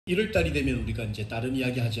1월달이 되면 우리가 이제 다른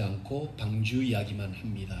이야기 하지 않고 방주 이야기만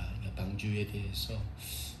합니다. 그러니까 방주에 대해서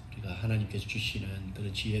우리가 하나님께서 주시는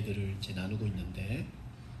그런 지혜들을 이제 나누고 있는데,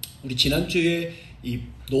 우리 지난주에 이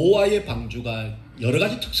노아의 방주가 여러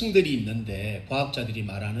가지 특성들이 있는데 과학자들이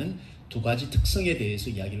말하는 두 가지 특성에 대해서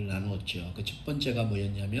이야기를 나누었죠. 그 첫 번째가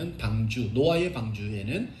뭐였냐면 노아의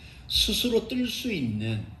방주에는 스스로 뜰 수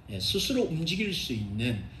있는, 스스로 움직일 수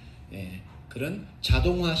있는 그런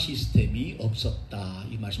자동화 시스템이 없었다,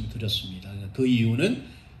 이 말씀을 드렸습니다. 그 이유는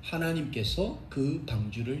하나님께서 그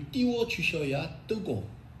방주를 띄워주셔야 뜨고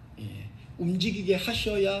움직이게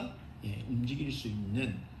하셔야 움직일 수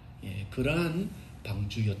있는 그러한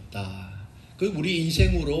방주였다. 그 우리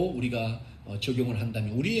인생으로 우리가 적용을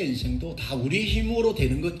한다면 우리의 인생도 다 우리 힘으로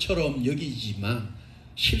되는 것처럼 여기지만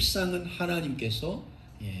실상은 하나님께서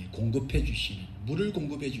공급해 주시는, 물을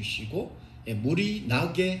공급해 주시고 물이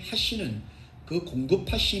나게 하시는 그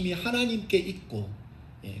공급하심이 하나님께 있고,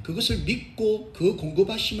 그것을 믿고 그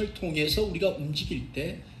공급하심을 통해서 우리가 움직일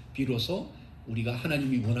때 비로소 우리가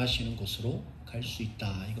하나님이 원하시는 곳으로 갈 수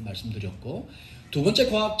있다, 이거 말씀드렸고, 두 번째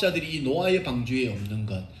과학자들이 이 노아의 방주에 없는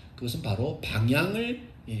것, 그것은 바로 방향을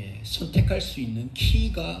선택할 수 있는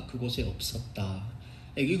키가 그곳에 없었다.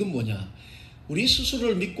 이건 뭐냐? 우리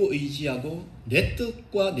스스로를 믿고 의지하고 내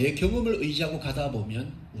뜻과 내 경험을 의지하고 가다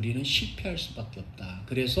보면 우리는 실패할 수밖에 없다.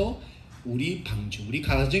 그래서 우리 방주, 우리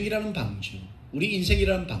가정이라는 방주, 우리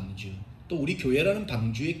인생이라는 방주, 또 우리 교회라는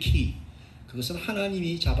방주의 키, 그것은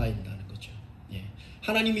하나님이 잡아야 한다는 거죠.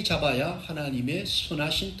 하나님이 잡아야 하나님의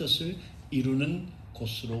선하신 뜻을 이루는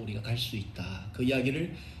곳으로 우리가 갈 수 있다. 그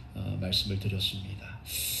이야기를 말씀을 드렸습니다.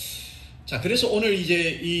 자, 그래서 오늘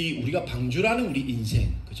이제 우리가 방주라는 우리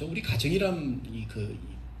인생, 그죠? 우리 가정이란 그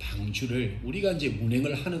방주를 우리가 이제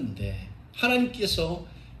운행을 하는데,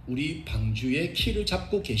 하나님께서 우리 방주의 키를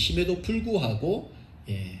잡고 계심에도 불구하고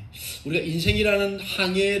우리가 인생이라는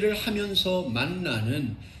항해를 하면서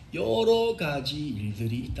만나는 여러 가지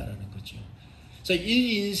일들이 있다라는 거죠. 그래서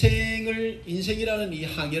이 인생이라는 이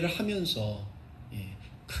항해를 하면서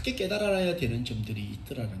크게 깨달아야 되는 점들이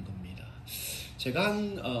있더라는 겁니다. 제가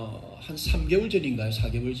한 3개월 전인가요?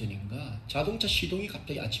 4개월 전인가? 자동차 시동이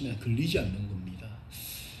갑자기 아침에 걸리지 않는 겁니다.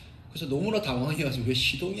 그래서 너무나 당황해가지고 왜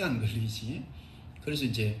시동이 안 걸리지? 그래서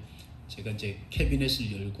제가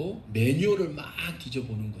캐비넷을 열고 매뉴얼을 막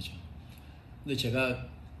뒤져보는 거죠. 근데 제가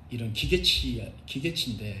이런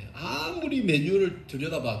기계치인데 아무리 매뉴얼을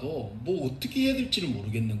들여다봐도 뭐 어떻게 해야 될지를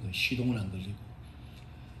모르겠는 거예요. 시동은 안 걸리고.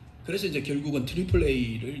 그래서 결국은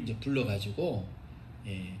AAA를 불러가지고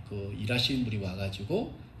그 일하시는 분이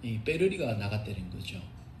와가지고 이 배터리가 나갔다는 거죠.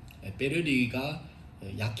 배터리가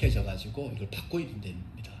약해져가지고 이걸 바꿔야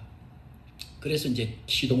된답니다. 그래서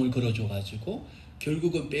시동을 걸어줘가지고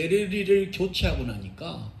결국은 배터리를 교체하고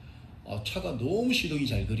나니까 차가 너무 시동이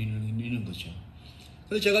잘 걸리는 거죠.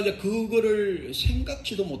 그래서 제가 그거를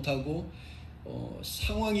생각지도 못하고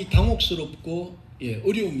상황이 당혹스럽고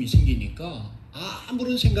어려움이 생기니까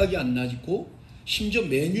아무런 생각이 안 나고, 심지어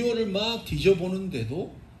매뉴얼을 막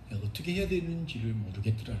뒤져보는데도 어떻게 해야 되는지를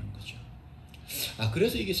모르겠더라는 거죠.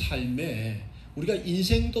 그래서 이게 삶에 우리가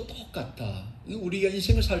인생도 똑같다. 우리가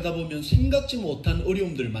인생을 살다 보면 생각지 못한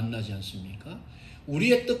어려움들을 만나지 않습니까?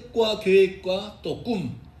 우리의 뜻과 계획과 또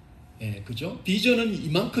꿈, 그죠? 비전은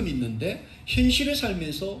이만큼 있는데 현실의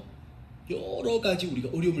삶에서 여러 가지 우리가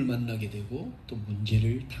어려움을 만나게 되고 또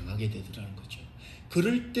문제를 당하게 되더라는 거죠.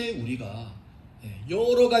 그럴 때 우리가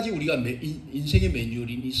여러 가지 우리가 인생의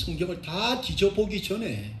매뉴얼인 이 성경을 다 뒤져보기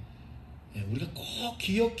전에 우리가 꼭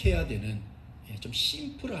기억해야 되는, 좀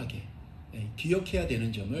심플하게 기억해야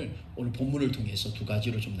되는 점을 오늘 본문을 통해서 두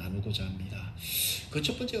가지로 좀 나누고자 합니다. 그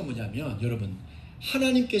첫 번째가 뭐냐면, 여러분,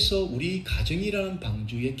 하나님께서 우리 가정이라는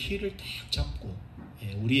방주의 키를 딱 잡고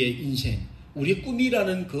우리의 인생, 우리의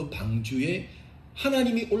꿈이라는 그 방주에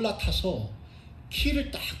하나님이 올라타서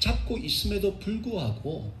키를 딱 잡고 있음에도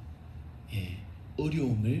불구하고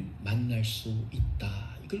어려움을 만날 수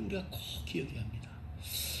있다. 이걸 우리가 꼭 기억해야 합니다.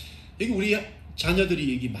 여기 우리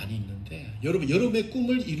자녀들이 여기 많이 있는데, 여러분의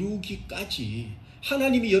꿈을 이루기까지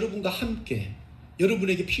하나님이 여러분과 함께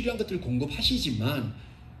여러분에게 필요한 것들을 공급하시지만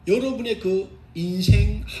여러분의 그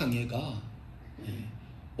인생 항해가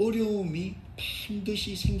어려움이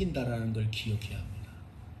반드시 생긴다라는 걸 기억해야 합니다.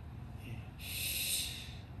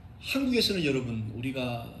 한국에서는 여러분,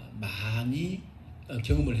 우리가 많이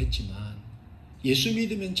경험을 했지만 예수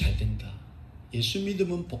믿으면 잘 된다, 예수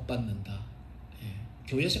믿으면 복 받는다,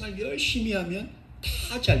 교회 생활 열심히 하면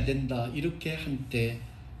다 잘 된다, 이렇게 한때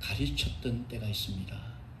가르쳤던 때가 있습니다.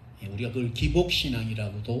 우리가 그걸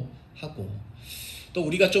기복신앙이라고도 하고, 또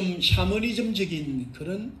우리가 좀 샤머니즘적인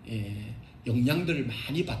그런 영향들을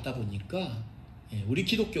많이 받다 보니까 우리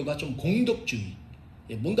기독교가 좀 공덕주의,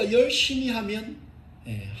 뭔가 열심히 하면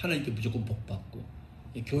하나님께 무조건 복받고,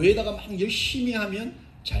 교회에다가 막 열심히 하면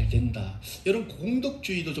잘 된다. 이런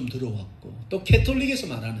공덕주의도 좀 들어왔고, 또 캐톨릭에서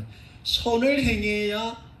말하는 선을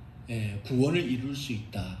행해야 구원을 이룰 수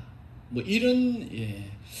있다. 뭐 이런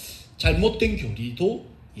잘못된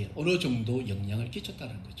교리도 어느 정도 영향을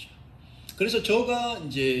끼쳤다는 거죠. 그래서 제가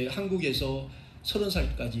이제 한국에서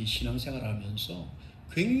 30살까지 신앙생활하면서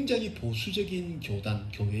굉장히 보수적인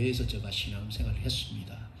교회에서 제가 신앙생활을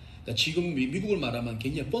했습니다. 그러니까 지금 미국을 말하면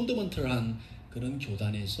굉장히 펀더먼털한 그런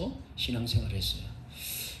교단에서 신앙생활을 했어요.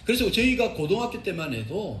 그래서 저희가 고등학교 때만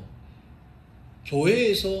해도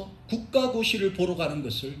교회에서 국가고시를 보러 가는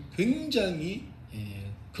것을 굉장히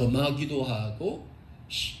금하기도 하고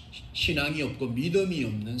신앙이 없고 믿음이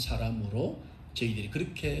없는 사람으로 저희들이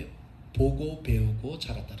그렇게 보고 배우고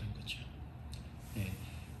자랐다는 거죠.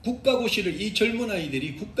 국가고시를, 이 젊은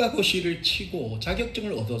아이들이 국가고시를 치고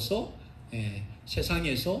자격증을 얻어서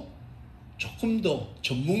세상에서 조금 더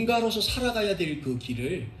전문가로서 살아가야 될 그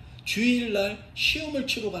길을 주일날 시험을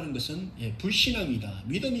치러 가는 것은 불신앙이다,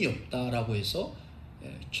 믿음이 없다라고 해서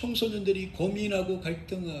청소년들이 고민하고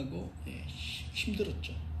갈등하고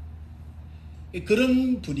힘들었죠.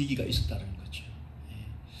 그런 분위기가 있었다는 거죠.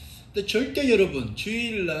 근데 절대 여러분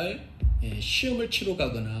주일날 시험을 치러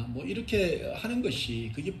가거나 뭐 이렇게 하는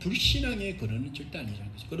것이 그게 불신앙의 근원은 절대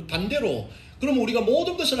아니라는 거죠. 그리고 반대로 그러면 우리가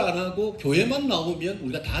모든 것을 안 하고 교회만 나오면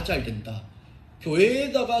우리가 다 잘 된다,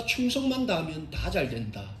 교회에다가 충성만 다하면 다 잘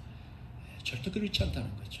된다, 절대 그렇지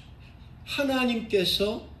않다는 거죠.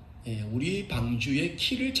 하나님께서 우리 방주의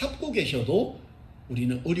키를 잡고 계셔도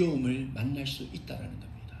우리는 어려움을 만날 수 있다는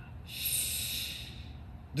겁니다.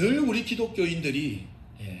 늘 우리 기독교인들이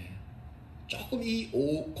조금 이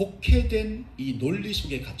곡해된 이 논리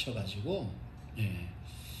속에 갇혀가지고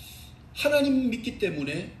하나님 믿기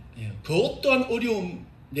때문에 그 어떠한 어려움,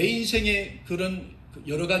 내 인생에 그런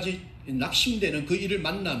여러 가지 낙심되는 그 일을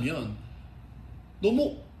만나면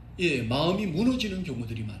너무 마음이 무너지는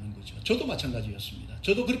경우들이 많은 거죠. 저도 마찬가지였습니다.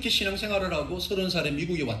 저도 그렇게 신앙생활을 하고 30살에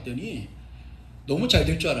미국에 왔더니 너무 잘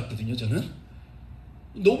될 줄 알았거든요. 저는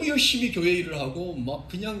너무 열심히 교회 일을 하고 막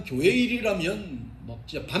그냥 교회 일이라면 막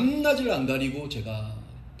진짜 밤낮을 안 가리고 제가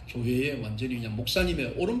교회에 완전히 그냥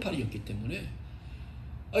목사님의 오른팔이었기 때문에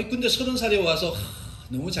근데 30살에 와서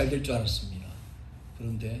너무 잘 될 줄 알았습니다.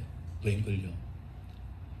 그런데 웬걸요,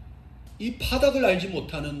 이 바닥을 알지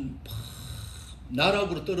못하는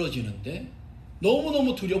나락으로 떨어지는데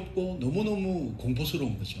너무너무 두렵고 너무너무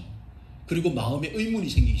공포스러운 거죠. 그리고 마음에 의문이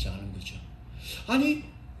생기기 시작하는 거죠. 아니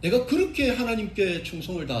내가 그렇게 하나님께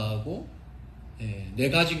충성을 다하고 내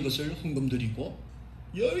가진 것을 헌금 드리고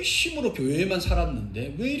열심으로 교회에만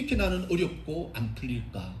살았는데 왜 이렇게 나는 어렵고 안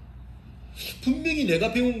풀릴까? 분명히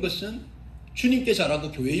내가 배운 것은 주님께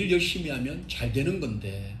잘하고 교회 일 열심히 하면 잘 되는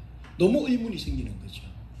건데 너무 의문이 생기는 거죠.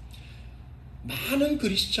 많은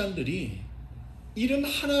그리스찬들이 이런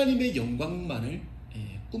하나님의 영광만을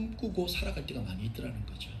꿈꾸고 살아갈 때가 많이 있더라는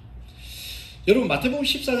거죠. 여러분 마태복음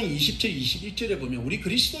 14장 20절 21절에 보면 우리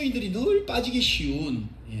그리스도인들이 늘 빠지기 쉬운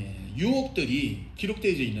유혹들이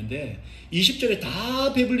기록되어 있는데 20절에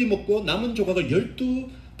다 배불리 먹고 남은 조각을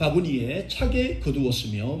 12바구니에 차게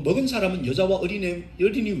거두었으며 먹은 사람은 여자와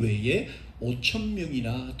어린이 외에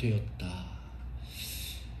 5,000명이나 되었다.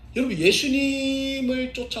 여러분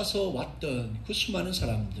예수님을 쫓아서 왔던 그 수많은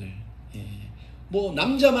사람들, 뭐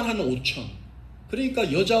남자만 한 5,000,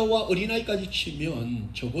 그러니까 여자와 어린아이까지 치면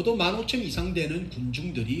적어도 15,000 이상 되는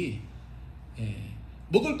군중들이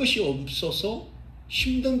먹을 것이 없어서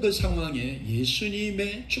힘든 그 상황에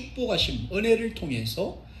예수님의 축복하심 은혜를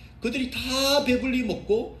통해서 그들이 다 배불리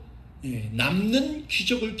먹고 남는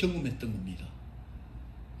기적을 경험했던 겁니다.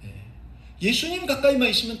 예수님 가까이만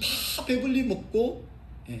있으면 다 배불리 먹고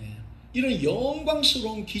이런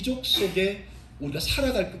영광스러운 기적 속에 우리가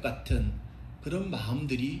살아갈 것 같은 그런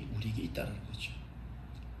마음들이 우리에게 있다는 거죠.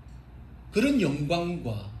 그런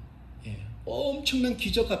영광과 엄청난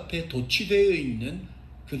기적 앞에 도취되어 있는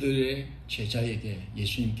그들의 제자에게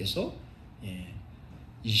예수님께서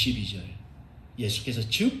 22절 예수께서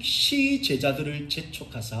즉시 제자들을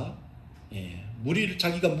재촉하사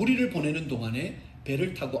자기가 무리를 보내는 동안에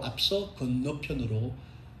배를 타고 앞서 건너편으로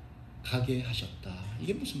가게 하셨다.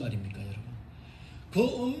 이게 무슨 말입니까, 여러분? 그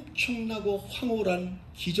엄청나고 황홀한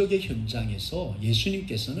기적의 현장에서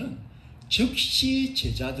예수님께서는 즉시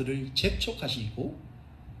제자들을 재촉하시고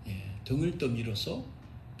등을 떠밀어서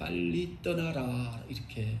빨리 떠나라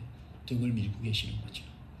이렇게 등을 밀고 계시는 거죠.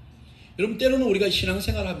 여러분 때로는 우리가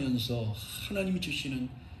신앙생활하면서 하나님이 주시는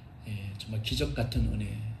정말 기적 같은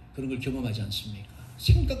은혜 그런 걸 경험하지 않습니까?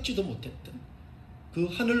 생각지도 못했던 그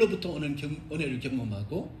하늘로부터 오는 은혜를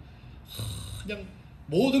경험하고 그냥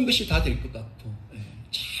모든 것이 다 될 것 같고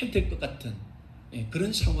잘 될 것 같은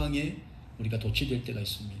그런 상황에 우리가 도취될 때가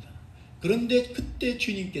있습니다. 그런데 그때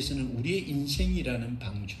주님께서는 우리의 인생이라는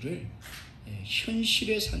방주를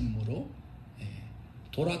현실의 삶으로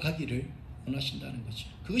돌아가기를 원하신다는 거죠.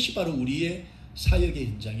 그것이 바로 우리의 사역의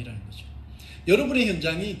현장이라는 거죠. 여러분의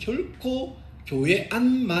현장이 결코 교회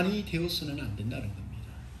안만이 되어서는 안 된다는 겁니다.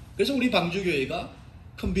 그래서 우리 방주교회가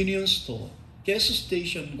컨비니언스 스토어, 가스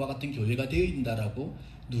스테이션과 같은 교회가 되어 있다라고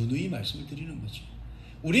누누이 말씀을 드리는 거죠.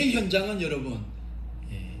 우리의 현장은 여러분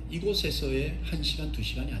이곳에서의 1시간,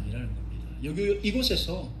 2시간이 아니라는 겁니다.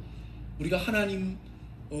 이곳에서 우리가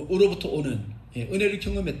하나님으로부터 오는 은혜를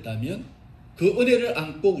경험했다면 그 은혜를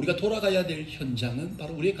안고 우리가 돌아가야 될 현장은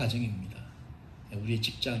바로 우리의 가정입니다. 우리의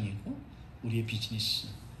직장이고 우리의 비즈니스,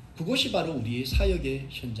 그것이 바로 우리의 사역의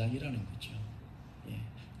현장이라는 거죠.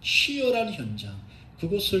 치열한 현장,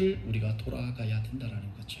 그곳을 우리가 돌아가야 된다는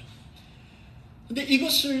거죠. 근데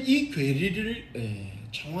이 괴리를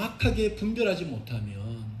정확하게 분별하지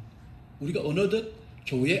못하면 우리가 어느덧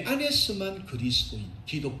교회 안에서만 그리스도인,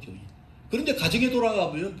 기독교인, 그런데 가정에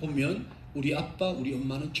보면 우리 아빠, 우리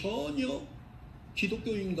엄마는 전혀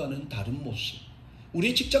기독교인과는 다른 모습,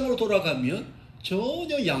 우리 직장으로 돌아가면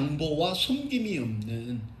전혀 양보와 섬김이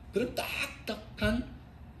없는 그런 딱딱한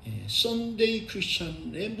썬데이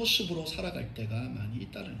크리스천의 모습으로 살아갈 때가 많이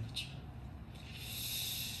있다는 거죠.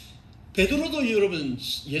 베드로도 여러분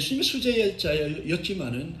예수님의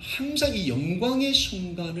수제자였지만은 항상 이 영광의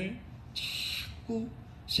순간을 자꾸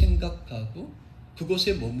생각하고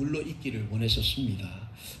그곳에 머물러 있기를 원했었습니다.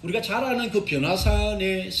 우리가 잘 아는 그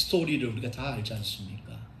변화산의 스토리를 우리가 다 알지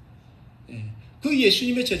않습니까? 그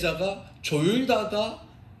예수님의 제자가 졸다가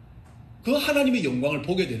그 하나님의 영광을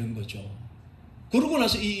보게 되는 거죠. 그러고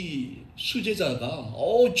나서 이 수제자가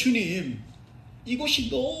주님, 이곳이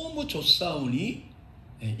너무 좋사오니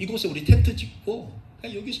이곳에 우리 텐트 짓고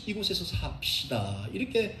이곳에서 삽시다,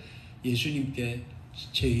 이렇게 예수님께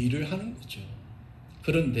제의를 하는 거죠.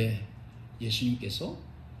 그런데 예수님께서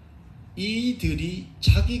이들이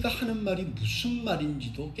자기가 하는 말이 무슨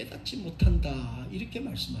말인지도 깨닫지 못한다, 이렇게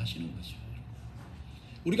말씀하시는 거죠.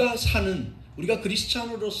 우리가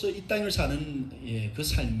크리스찬으로서 이 땅을 사는 그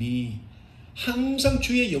삶이 항상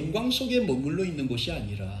주의 영광 속에 머물러 있는 것이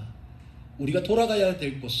아니라 우리가 돌아가야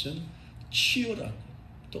될 곳은 치열하고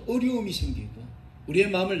또 어려움이 생기고 우리의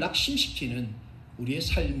마음을 낙심시키는 우리의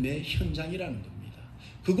삶의 현장이라는 겁니다.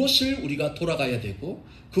 그곳을 우리가 돌아가야 되고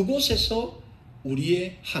그곳에서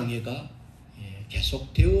우리의 항해가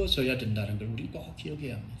계속 되어져야 된다는 걸 우리 꼭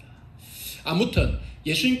기억해야 합니다. 아무튼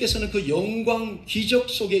예수님께서는 그 영광 기적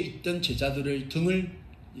속에 있던 제자들을 등을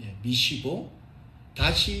미시고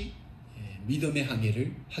다시 믿음의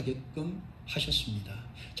항해를 하게끔 하셨습니다.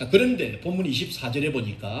 자, 그런데 본문 24절에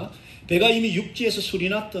보니까 배가 이미 육지에서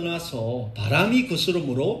술이나 떠나서 바람이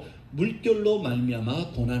거스름으로 물결로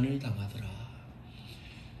말미암아 고난을 당하더라.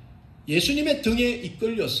 예수님의 등에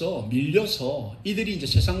이끌려서 밀려서 이들이 이제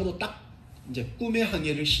세상으로 딱 이제 꿈의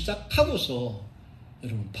항해를 시작하고서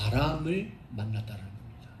여러분 바람을 만났다는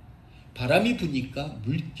겁니다. 바람이 부니까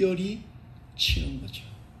물결이 치는 거죠.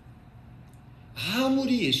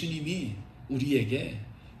 아무리 예수님이 우리에게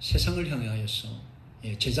세상을 향하여서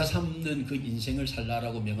제자 삼는 그 인생을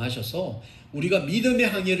살라라고 명하셔서 우리가 믿음의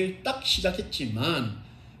항해를 딱 시작했지만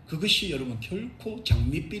그것이 여러분 결코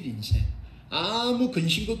장밋빛 인생, 아무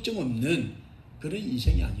근심 걱정 없는 그런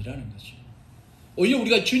인생이 아니라는 거죠. 오히려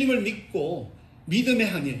우리가 주님을 믿고 믿음의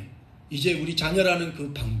항해, 이제 우리 자녀라는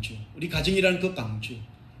그 방주, 우리 가정이라는 그 방주,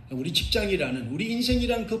 우리 직장이라는, 우리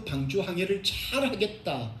인생이라는 그 방주 항해를 잘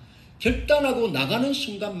하겠다 결단하고 나가는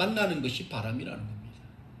순간 만나는 것이 바람이라는 겁니다.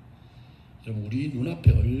 여러분, 우리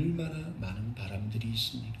눈앞에 얼마나 많은 바람들이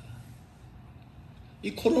있습니까? 이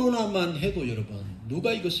코로나만 해도 여러분,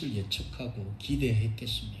 누가 이것을 예측하고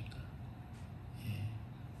기대했겠습니까?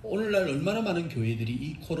 오늘날 얼마나 많은 교회들이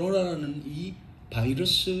이 코로나라는 이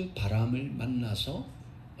바이러스 바람을 만나서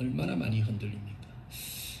얼마나 많이 흔들립니까?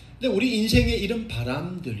 근데 우리 인생에 이런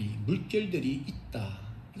바람들이, 물결들이 있다.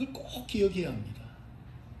 이걸 꼭 기억해야 합니다.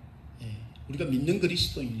 우리가 믿는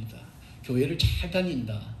그리스도인이다, 교회를 잘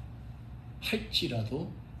다닌다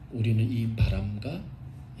할지라도 우리는 이 바람과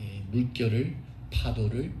물결을,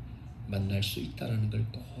 파도를 만날 수 있다는 걸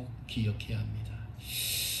꼭 기억해야 합니다.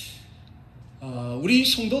 우리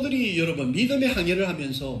성도들이 여러분 믿음의 항해를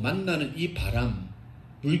하면서 만나는 이 바람,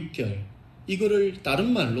 물결, 이거를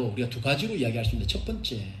다른 말로 우리가 두 가지로 이야기할 수 있는데, 첫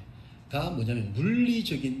번째가 뭐냐면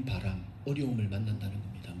물리적인 바람, 어려움을 만난다는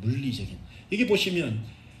겁니다. 물리적인. 여기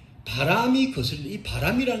보시면 바람이 거슬리는, 이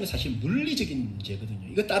바람이라는 게 사실 물리적인 문제거든요.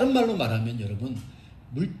 이거 다른 말로 말하면 여러분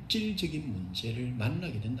물질적인 문제를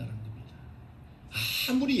만나게 된다는 겁니다.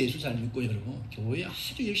 아무리 예수 잘 믿고 여러분 교회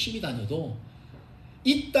아주 열심히 다녀도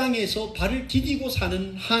이 땅에서 발을 디디고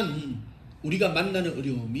사는 한 우리가 만나는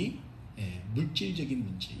어려움이 물질적인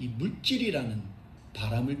문제, 이 물질이라는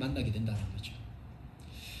바람을 만나게 된다는 거죠.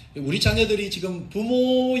 우리 자녀들이 지금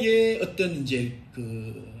부모의 어떤 이제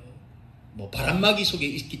바람막이 속에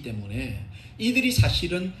있기 때문에 이들이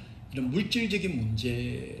사실은 이런 물질적인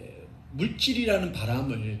문제, 물질이라는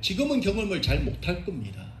바람을 지금은 경험을 잘 못할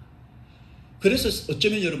겁니다. 그래서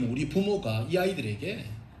어쩌면 여러분 우리 부모가 이 아이들에게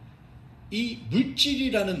이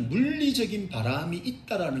물질이라는 물리적인 바람이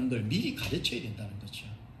있다라는 걸 미리 가르쳐야 된다는 거죠.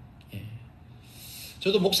 예.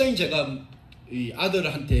 저도 목사님 제가 이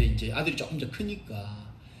아들한테 이제 아들이 조금 더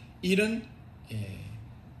크니까 이런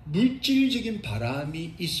물질적인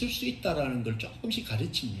바람이 있을 수 있다라는 걸 조금씩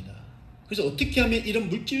가르칩니다. 그래서 어떻게 하면 이런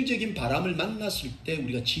물질적인 바람을 만났을 때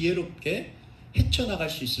우리가 지혜롭게 헤쳐나갈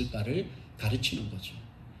수 있을까를 가르치는 거죠.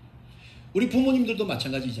 우리 부모님들도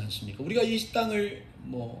마찬가지지 않습니까? 우리가 이 땅을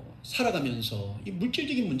살아가면서 이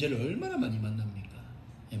물질적인 문제를 얼마나 많이 만납니까?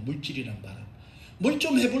 물질이란 바람. 뭘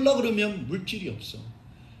좀 해보려고 그러면 물질이 없어.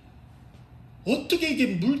 어떻게 이게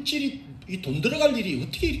물질이, 이 돈 들어갈 일이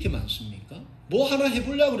어떻게 이렇게 많습니까? 뭐 하나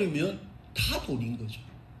해보려고 그러면 다 돈인 거죠.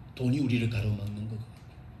 돈이 우리를 가로막는 거고.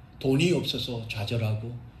 돈이 없어서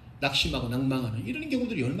좌절하고 낙심하고 낭망하는 이런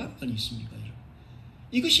경우들이 얼마나 많이 있습니까? 여러분?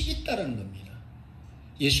 이것이 있다라는 겁니다.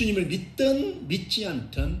 예수님을 믿든 믿지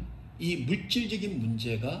않든 이 물질적인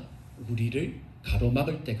문제가 우리를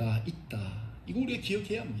가로막을 때가 있다. 이거 우리가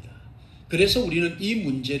기억해야 합니다. 그래서 우리는 이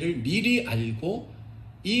문제를 미리 알고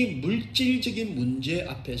이 물질적인 문제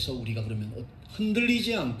앞에서 우리가 그러면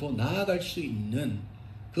흔들리지 않고 나아갈 수 있는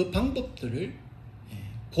그 방법들을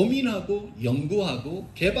고민하고 연구하고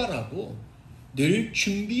개발하고 늘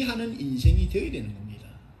준비하는 인생이 되어야 되는 겁니다.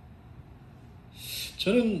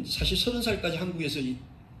 저는 사실 30살까지 한국에서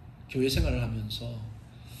교회 생활을 하면서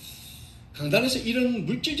강단에서 이런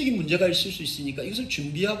물질적인 문제가 있을 수 있으니까 이것을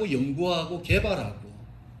준비하고 연구하고 개발하고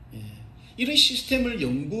이런 시스템을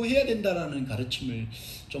연구해야 된다는 가르침을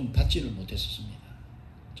좀 받지를 못했었습니다.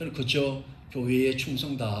 저는 그저 교회에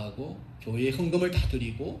충성 다하고 교회에 헌금을 다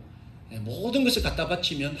드리고 모든 것을 갖다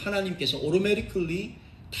바치면 하나님께서 오토매티컬리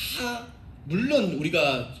다, 물론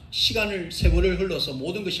우리가 세월을 흘러서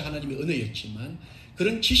모든 것이 하나님의 은혜였지만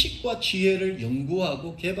그런 지식과 지혜를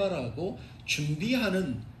연구하고 개발하고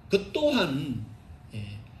준비하는 것 또한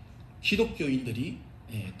기독교인들이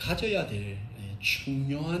가져야 될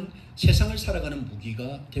중요한 세상을 살아가는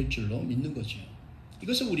무기가 될 줄로 믿는 거죠.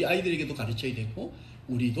 이것을 우리 아이들에게도 가르쳐야 되고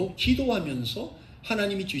우리도 기도하면서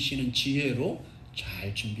하나님이 주시는 지혜로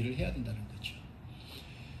잘 준비를 해야 된다는 거죠.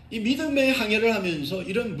 이 믿음의 항해를 하면서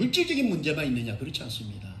이런 물질적인 문제만 있느냐? 그렇지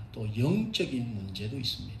않습니다. 또 영적인 문제도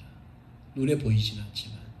있습니다. 눈에 보이지는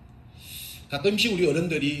않지만 가끔씩 우리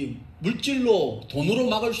어른들이 물질로 돈으로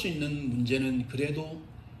막을 수 있는 문제는 그래도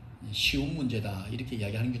쉬운 문제다 이렇게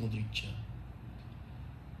이야기하는 경우도 있죠.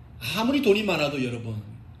 아무리 돈이 많아도 여러분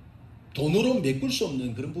돈으로 메꿀 수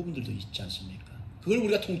없는 그런 부분들도 있지 않습니까? 그걸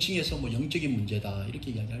우리가 통칭해서 영적인 문제다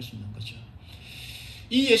이렇게 이야기할 수 있는 거죠.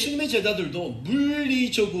 이 예수님의 제자들도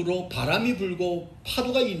물리적으로 바람이 불고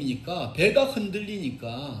파도가 일으니까 배가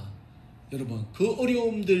흔들리니까 여러분 그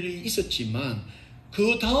어려움들이 있었지만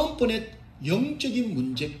그 다음번에 영적인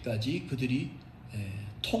문제까지 그들이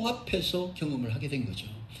통합해서 경험을 하게 된 거죠.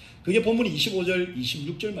 그게 본문 25절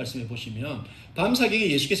 26절 말씀해 보시면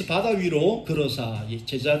밤사경에 예수께서 바다 위로 걸어사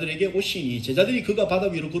제자들에게 오시니 제자들이 그가 바다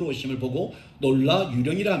위로 걸어오심을 보고 놀라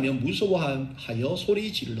유령이라 하며 무서워하여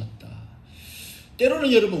소리 질렀다.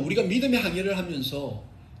 때로는 여러분 우리가 믿음의 항해를 하면서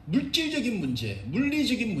물질적인 문제,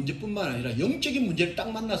 물리적인 문제뿐만 아니라 영적인 문제를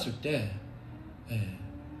딱 만났을 때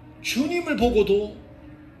주님을 보고도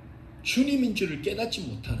주님인 줄을 깨닫지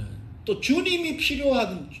못하는, 또 주님이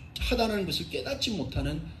필요하다는 것을 깨닫지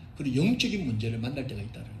못하는 그런 영적인 문제를 만날 때가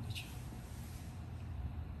있다는 거죠.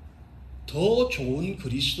 더 좋은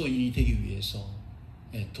그리스도인이 되기 위해서,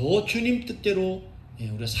 더 주님 뜻대로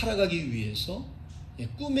우리가 살아가기 위해서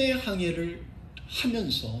꿈의 항해를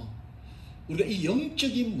하면서 우리가 이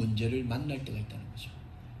영적인 문제를 만날 때가 있다는 거죠.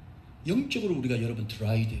 영적으로 우리가 여러분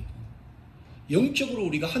드라이 되고 영적으로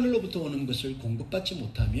우리가 하늘로부터 오는 것을 공급받지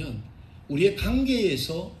못하면 우리의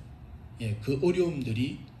관계에서 그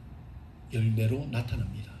어려움들이 열매로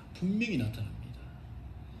나타납니다. 분명히 나타납니다.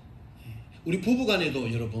 우리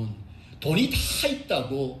부부간에도 여러분 돈이 다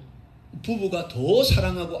있다고 부부가 더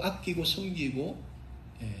사랑하고 아끼고 섬기고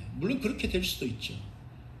물론 그렇게 될 수도 있죠.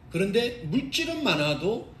 그런데 물질은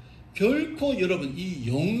많아도 결코 여러분 이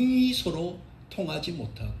영이 서로 통하지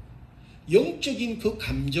못하고 영적인 그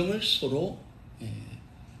감정을 서로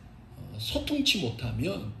소통치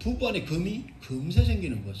못하면 부부 안에 금이 금세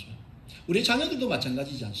생기는 거죠. 우리 자녀들도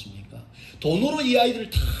마찬가지지 않습니까? 돈으로 이 아이들을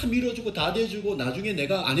다 밀어주고 다 대주고 나중에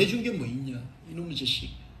내가 안 해준 게 뭐 있냐, 이놈의 자식,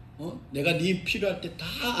 내가 네 필요할 때 다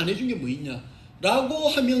안 해준 게 뭐 있냐 라고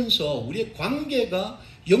하면서 우리의 관계가,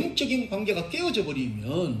 영적인 관계가 깨어져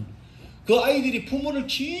버리면 그 아이들이 부모를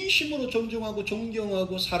진심으로 존중하고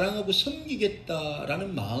존경하고 사랑하고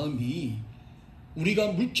섬기겠다라는 마음이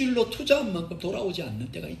우리가 물질로 투자한 만큼 돌아오지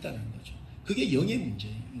않는 때가 있다는 거죠. 그게 영의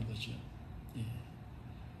문제인 거죠.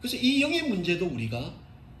 그래서 이 영의 문제도 우리가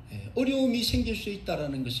어려움이 생길 수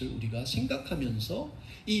있다는 것을 우리가 생각하면서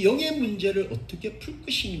이 영의 문제를 어떻게 풀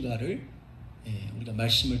것인가를 우리가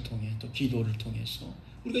말씀을 통해 또 기도를 통해서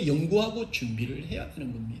우리가 연구하고 준비를 해야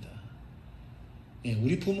하는 겁니다.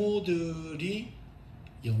 우리 부모들이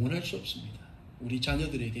영원할 수 없습니다. 우리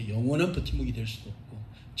자녀들에게 영원한 버팀목이 될 수도 없고,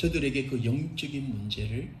 저들에게 그 영적인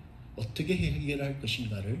문제를 어떻게 해결할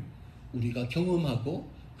것인가를 우리가 경험하고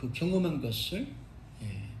그 경험한 것을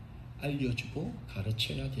알려주고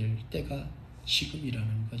가르쳐야 될 때가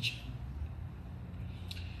지금이라는 거죠.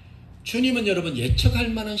 주님은 여러분 예측할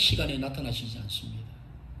만한 시간에 나타나시지 않습니다.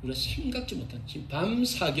 우리가 생각지 못한, 지금 밤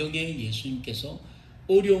사경에 예수님께서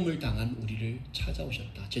어려움을 당한 우리를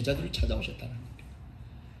찾아오셨다. 제자들을 찾아오셨다는 겁니다.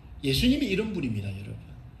 예수님이 이런 분입니다, 여러분.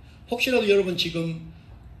 혹시라도 여러분 지금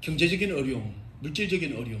경제적인 어려움,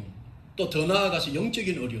 물질적인 어려움, 또 더 나아가서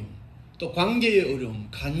영적인 어려움, 또 관계의 어려움,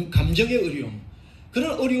 감정의 어려움,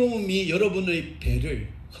 그런 어려움이 여러분의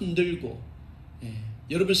배를 흔들고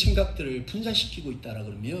여러분 생각들을 분산시키고 있다라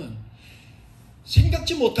그러면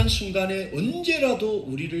생각지 못한 순간에 언제라도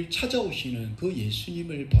우리를 찾아오시는 그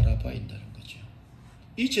예수님을 바라봐야 한다는 거죠.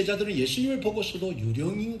 이 제자들은 예수님을 보고서도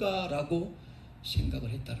유령인가라고 생각을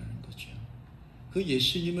했다는 거죠. 그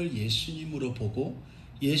예수님을 예수님으로 보고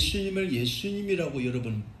예수님을 예수님이라고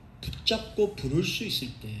여러분 붙잡고 부를 수 있을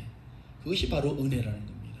때 그것이 바로 은혜라는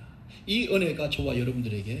겁니다. 이 은혜가 저와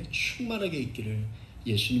여러분들에게 충만하게 있기를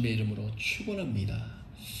예수님의 이름으로 축원합니다.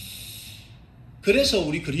 그래서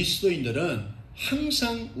우리 그리스도인들은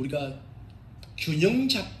항상 우리가 균형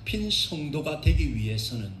잡힌 성도가 되기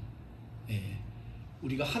위해서는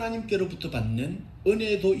우리가 하나님께로부터 받는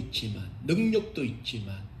은혜도 있지만, 능력도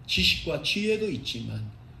있지만, 지식과 지혜도 있지만,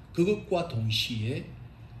 그것과 동시에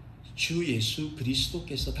주 예수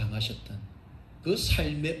그리스도께서 당하셨던 그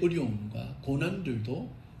삶의 어려움과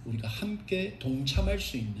고난들도 우리가 함께 동참할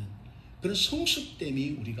수 있는 그런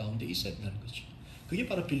성숙됨이 우리 가운데 있어야 된다는 거죠. 그게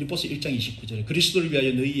바로 빌립보서 1장 29절에 그리스도를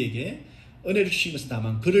위하여 너희에게 은혜를 주신 것은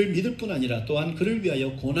다만 그를 믿을 뿐 아니라 또한 그를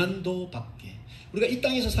위하여 고난도 받게, 우리가 이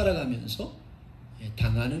땅에서 살아가면서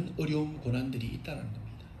당하는 어려움, 고난들이 있다는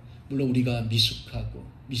겁니다. 물론 우리가 미숙하고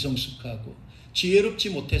미성숙하고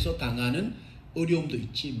지혜롭지 못해서 당하는 어려움도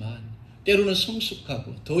있지만, 때로는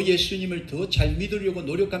성숙하고 더 예수님을 더 잘 믿으려고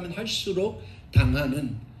노력하면 할수록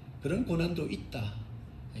당하는 그런 고난도 있다.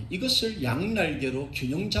 이것을 양날개로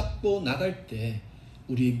균형 잡고 나갈 때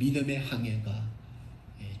우리의 믿음의 항해가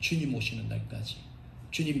주님 오시는 날까지,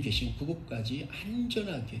 주님 계신 그곳까지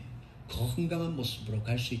안전하게 건강한 모습으로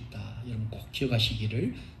갈 수 있다. 여러분 꼭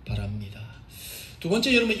기억하시기를 바랍니다. 두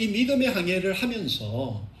번째, 여러분 이 믿음의 항해를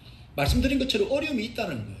하면서 말씀드린 것처럼 어려움이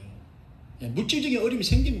있다는 거예요. 물질적인 어려움이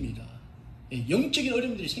생깁니다. 영적인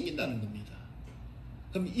어려움들이 생긴다는 겁니다.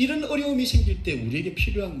 그럼 이런 어려움이 생길 때 우리에게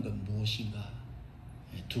필요한 건 무엇인가?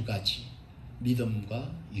 두 가지.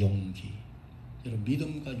 믿음과 용기. 여러분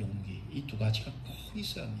믿음과 용기, 이 두 가지가 꼭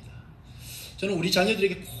있어야 합니다. 저는 우리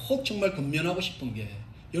자녀들에게 꼭 정말 권면하고 싶은 게,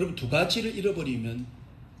 여러분 두 가지를 잃어버리면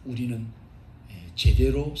우리는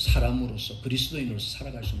제대로 사람으로서 그리스도인으로서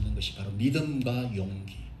살아갈 수 없는 것이 바로 믿음과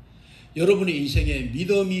용기. 여러분의 인생에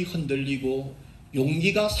믿음이 흔들리고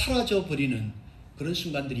용기가 사라져버리는 그런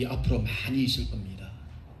순간들이 앞으로 많이 있을 겁니다.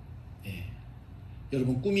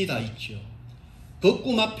 여러분 꿈이 다 있죠. 그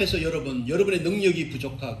꿈 앞에서 여러분의 능력이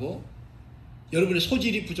부족하고 여러분의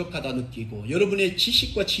소질이 부족하다 느끼고 여러분의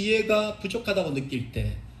지식과 지혜가 부족하다고 느낄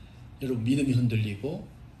때 여러분 믿음이 흔들리고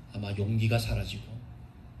아마 용기가 사라지고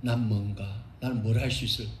난 뭔가, 나는 뭘 할 수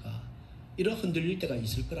있을까, 이런 흔들릴 때가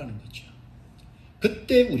있을 거라는 거죠.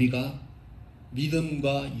 그때 우리가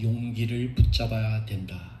믿음과 용기를 붙잡아야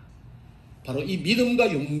된다. 바로 이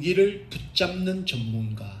믿음과 용기를 붙잡는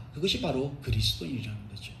전문가, 그것이 바로 그리스도인이라는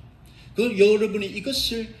거죠. 그 여러분이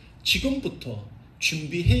이것을 지금부터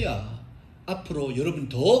준비해야 앞으로 여러분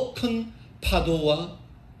더 큰 파도와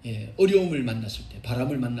어려움을 만났을 때,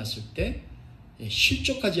 바람을 만났을 때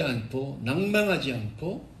실족하지 않고 낭망하지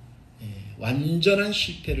않고 완전한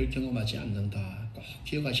실패를 경험하지 않는다. 꼭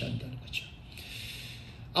기억하셔야 한다는 거죠.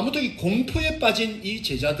 아무튼 이 공포에 빠진 이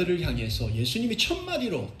제자들을 향해서 예수님이 첫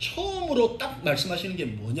마디로 처음으로 딱 말씀하시는 게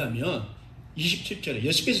뭐냐면 27절에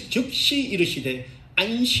예수께서 즉시 이르시되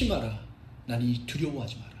안심하라, 나니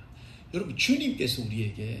두려워하지 마라. 여러분 주님께서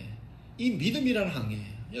우리에게 이 믿음이라는 항해,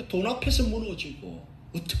 돈 앞에서 무너지고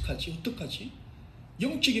어떡하지?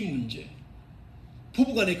 영적인 문제,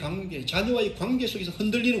 부부간의 관계, 자녀와의 관계 속에서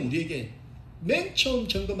흔들리는 우리에게 맨 처음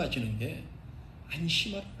점검하시는 게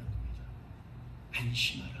안심하라는 겁니다.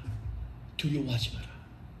 안심하라. 두려워하지 마라.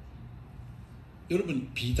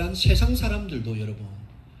 여러분 비단 세상 사람들도 여러분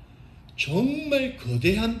정말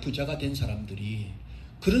거대한 부자가 된 사람들이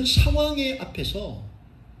그런 상황의 앞에서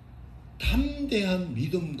담대한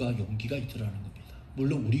믿음과 용기가 있더라는 겁니다.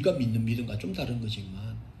 물론 우리가 믿는 믿음과 좀 다른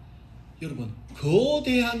거지만 여러분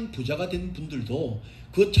거대한 부자가 된 분들도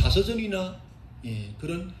그 자서전이나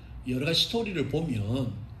그런 여러 가지 스토리를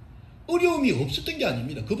보면 어려움이 없었던 게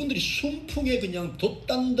아닙니다. 그분들이 순풍에 그냥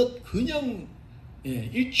돛단 듯 그냥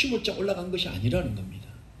일취월장 올라간 것이 아니라는 겁니다.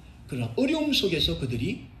 그러나 어려움 속에서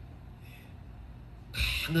그들이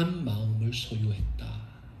강한 마음을 소유했다.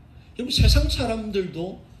 여러분 세상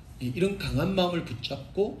사람들도 이런 강한 마음을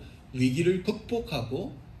붙잡고 위기를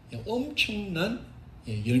극복하고 엄청난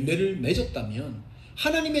열매를 맺었다면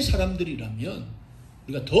하나님의 사람들이라면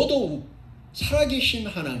우리가 더더욱 살아계신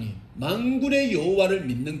하나님 만군의 여호와를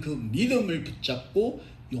믿는 그 믿음을 붙잡고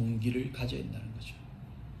용기를 가져야 한다는 거죠.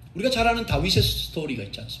 우리가 잘 아는 다윗의 스토리가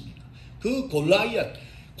있지 않습니까? 그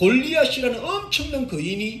골리앗이라는 엄청난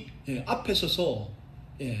거인이 앞에 서서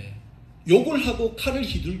욕을 하고 칼을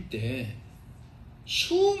휘둘 때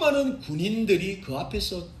수많은 군인들이 그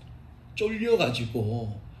앞에서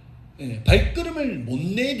쫄려가지고 발걸음을 못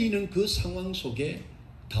내리는 그 상황 속에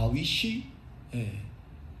다윗이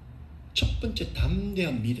첫 번째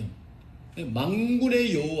담대한 믿음,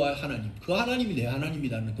 만군의 여호와 하나님, 그 하나님이 내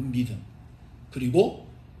하나님이라는 그 믿음, 그리고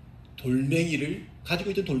돌멩이를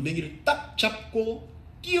가지고 있던 돌멩이를 딱 잡고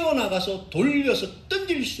뛰어나가서 돌려서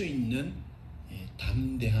던질 수 있는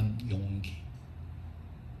담대한 용기,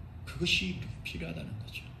 그것이 필요하다는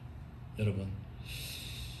거죠. 여러분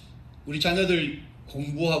우리 자녀들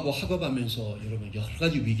공부하고 학업하면서 여러분 여러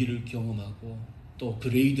가지 위기를 경험하고 또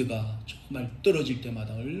그레이드가 정말 떨어질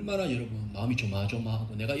때마다 얼마나 여러분 마음이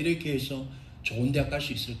조마조마하고 내가 이렇게 해서 좋은 대학 갈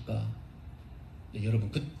수 있을까.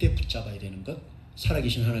 여러분 그때 붙잡아야 되는 것,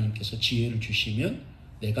 살아계신 하나님께서 지혜를 주시면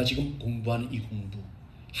내가 지금 공부하는 이 공부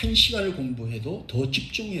 1시간을 공부해도 더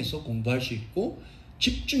집중해서 공부할 수 있고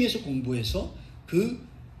집중해서 공부해서 그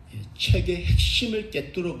책의 핵심을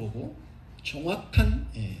꿰뚫어보고 정확한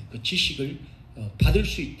그 지식을 받을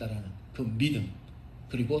수 있다라는 그 믿음,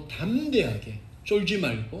 그리고 담대하게 쫄지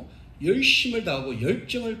말고 열심을 다하고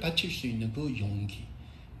열정을 바칠 수 있는 그 용기,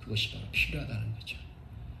 그것이 바로 필요하다는 거죠.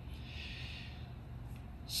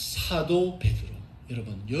 사도 베드로,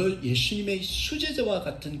 여러분 예수님의 수제자와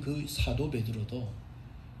같은 그 사도 베드로도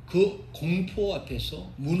그 공포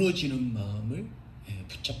앞에서 무너지는 마음을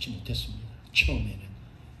붙잡지 못했습니다. 처음에는.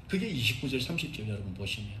 그게 29절 30절 여러분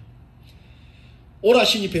보시면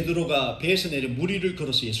오라시니 베드로가 배에서 내려 물 위를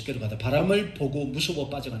걸어서 예수께로 가다 바람을 보고 무서워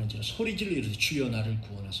빠져가는지라 소리질러 이르되 주여 나를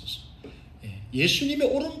구원하소서. 예수님의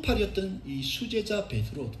오른팔이었던 이 수제자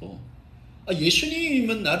베드로도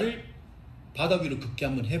예수님은 나를 바다 위로 걷게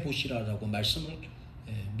한번 해보시라라고 말씀을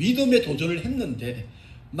믿음의 도전을 했는데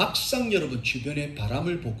막상 여러분 주변에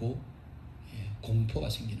바람을 보고 공포가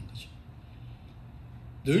생기는 거죠.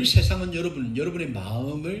 늘 세상은 여러분의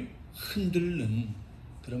마음을 흔들는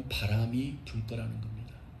그런 바람이 불 거라는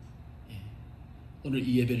겁니다. 오늘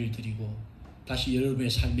이 예배를 드리고 다시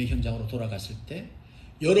여러분의 삶의 현장으로 돌아갔을 때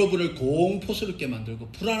여러분을 공포스럽게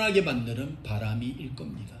만들고 불안하게 만드는 바람이 일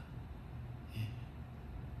겁니다.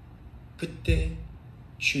 그때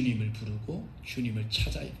주님을 부르고 주님을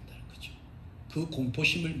찾아야 된다는 거죠. 그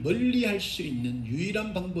공포심을 멀리할 수 있는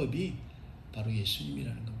유일한 방법이 바로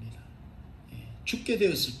예수님이라는 겁니다. 죽게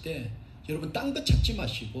되었을 때 여러분 딴 것 찾지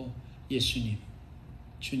마시고 예수님,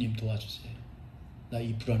 주님 도와주세요. 나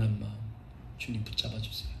이 불안한 마음 주님 붙잡아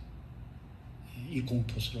주세요. 이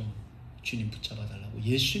공포스러움 주님 붙잡아 달라고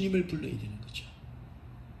예수님을 불러야 되는 거죠.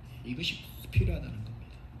 이것이 필요하다는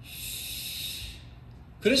겁니다.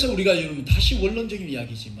 그래서 우리가 여러분 다시 원론적인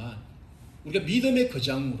이야기지만 우리가 믿음의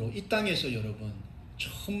거장으로 이 땅에서 여러분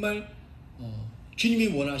정말 주님이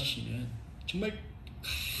원하시는 정말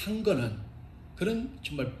강건한 그런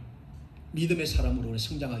정말 믿음의 사람으로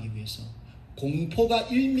성장하기 위해서 공포가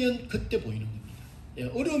일면 그때 보이는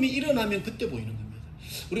겁니다. 어려움이 일어나면 그때 보이는 겁니다.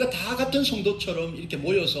 우리가 다 같은 성도처럼 이렇게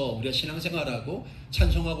모여서 우리가 신앙생활하고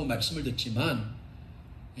찬송하고 말씀을 듣지만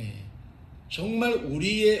정말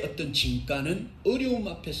우리의 어떤 진가는 어려움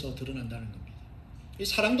앞에서 드러난다는 겁니다. 이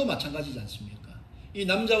사랑도 마찬가지지 않습니까? 이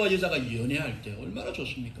남자와 여자가 연애할 때 얼마나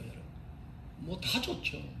좋습니까, 여러분? 뭐 다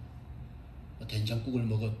좋죠. 뭐 된장국을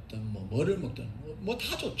먹었든 뭐를 먹든 뭐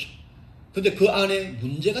다 좋죠. 근데 그 안에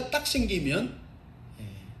문제가 딱 생기면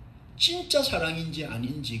진짜 사랑인지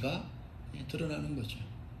아닌지가 드러나는 거죠.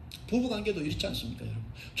 부부관계도 이렇지 않습니까, 여러분?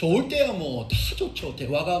 좋을 때야 뭐 다 좋죠.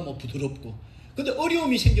 대화가 뭐 부드럽고. 근데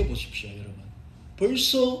어려움이 생겨 보십시오, 여러분.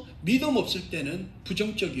 벌써 믿음 없을 때는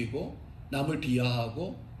부정적이고 남을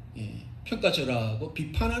비하하고 평가절하하고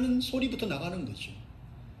비판하는 소리부터 나가는 거죠.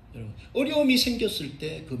 여러분, 어려움이 생겼을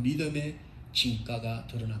때 그 믿음의 진가가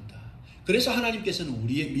드러난다. 그래서 하나님께서는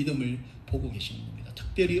우리의 믿음을 보고 계시는 겁니다.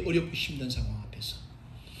 특별히 어렵고 힘든 상황 앞에서.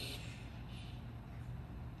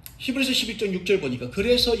 히브리서 11장 6절 보니까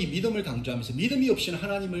그래서 이 믿음을 강조하면서 믿음이 없이는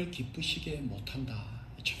하나님을 기쁘시게 못한다.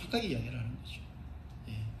 정확하게 이야기를 하는 거죠.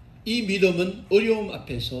 이 믿음은 어려움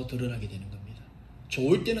앞에서 드러나게 되는 겁니다.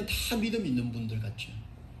 좋을 때는 다 믿음 있는 분들 같죠.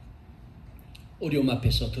 어려움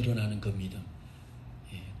앞에서 드러나는 그 믿음.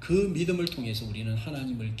 그 믿음을 통해서 우리는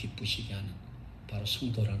하나님을 기쁘시게 하는 바로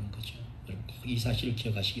성도라는 거죠. 여러분 꼭 이 사실을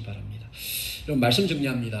기억하시기 바랍니다. 여러분 말씀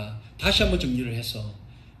정리합니다. 다시 한번 정리를 해서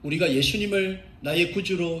우리가 예수님을 나의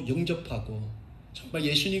구주로 영접하고 정말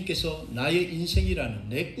예수님께서 나의 인생이라는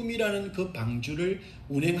내 꿈이라는 그 방주를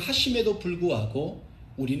운행하심에도 불구하고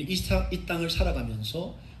우리는 이 땅을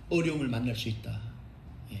살아가면서 어려움을 만날 수 있다.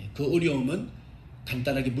 그 어려움은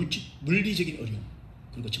간단하게 물리적인 어려움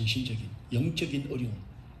그리고 정신적인 영적인 어려움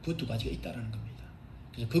그 두 가지가 있다는 겁니다.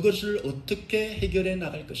 그래서 그것을 어떻게 해결해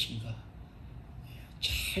나갈 것인가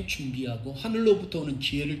잘 준비하고 하늘로부터 오는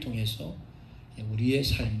지혜를 통해서 우리의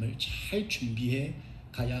삶을 잘 준비해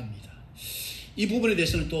가야 합니다. 이 부분에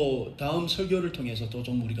대해서는 또 다음 설교를 통해서 또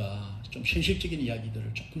좀 우리가 좀 현실적인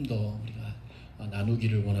이야기들을 조금 더 우리가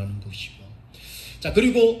나누기를 원하는 것이고, 자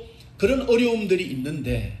그리고 그런 어려움들이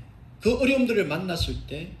있는데 그 어려움들을 만났을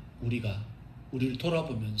때 우리를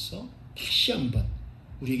돌아보면서 다시 한번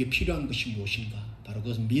우리에게 필요한 것이 무엇인가? 바로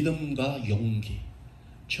그것은 믿음과 용기.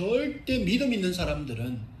 절대 믿음 있는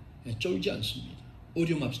사람들은 쫄지 않습니다.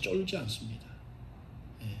 어려움 앞에서 쫄지 않습니다.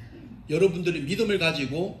 여러분들의 믿음을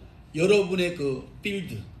가지고 여러분의 그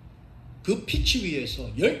필드, 그 피치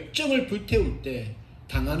위에서 열정을 불태울 때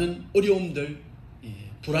당하는 어려움들,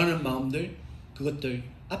 불안한 마음들, 그것들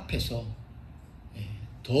앞에서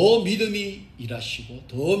더 믿음이 일하시고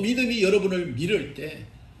더 믿음이 여러분을 밀을 때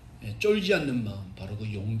쫄지 않는 마음, 바로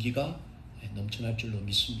그 용기가 넘쳐날 줄로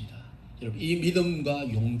믿습니다. 여러분 이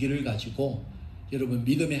믿음과 용기를 가지고 여러분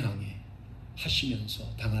믿음의 항해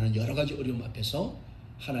하시면서 당하는 여러 가지 어려움 앞에서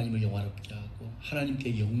하나님을 영화롭게 하고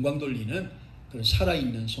하나님께 영광 돌리는 그런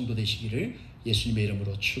살아있는 성도 되시기를 예수님의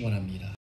이름으로 축원합니다.